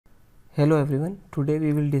Hello everyone, today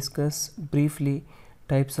we will discuss briefly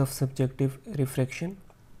types of subjective refraction.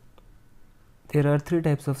 There are three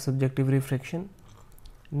types of subjective refraction.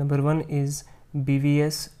 Number one is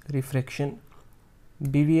BVS refraction.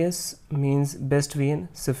 BVS means best Vian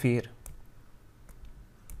sphere.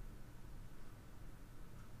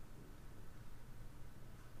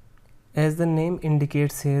 As the name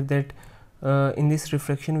indicates here that in this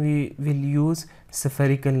refraction we will use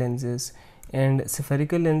spherical lenses, and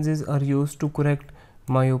spherical lenses are used to correct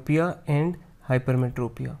myopia and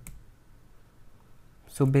hypermetropia.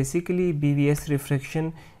 So basically BVS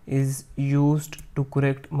refraction is used to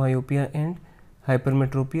correct myopia and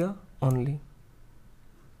hypermetropia only.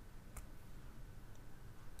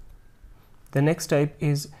 The next type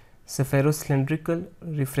is spherocylindrical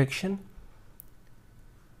refraction.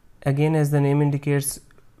 Again, as the name indicates,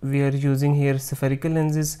 we are using here spherical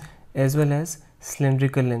lenses as well as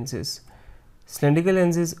cylindrical lenses. Cylindrical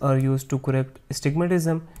lenses are used to correct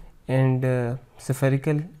astigmatism, and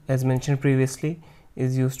spherical, as mentioned previously,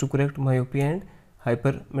 is used to correct myopia and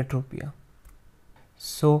hypermetropia.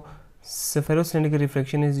 So spherocylindrical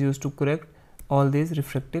refraction is used to correct all these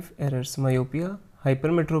refractive errors: myopia,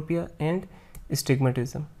 hypermetropia and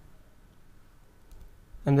astigmatism.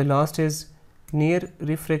 And the last is near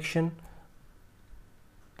refraction.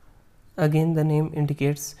 Again, the name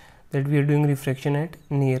indicates that we are doing refraction at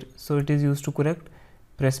near, so it is used to correct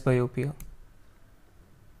presbyopia.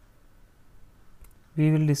 We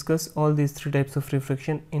will discuss all these three types of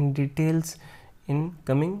refraction in details in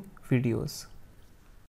coming videos.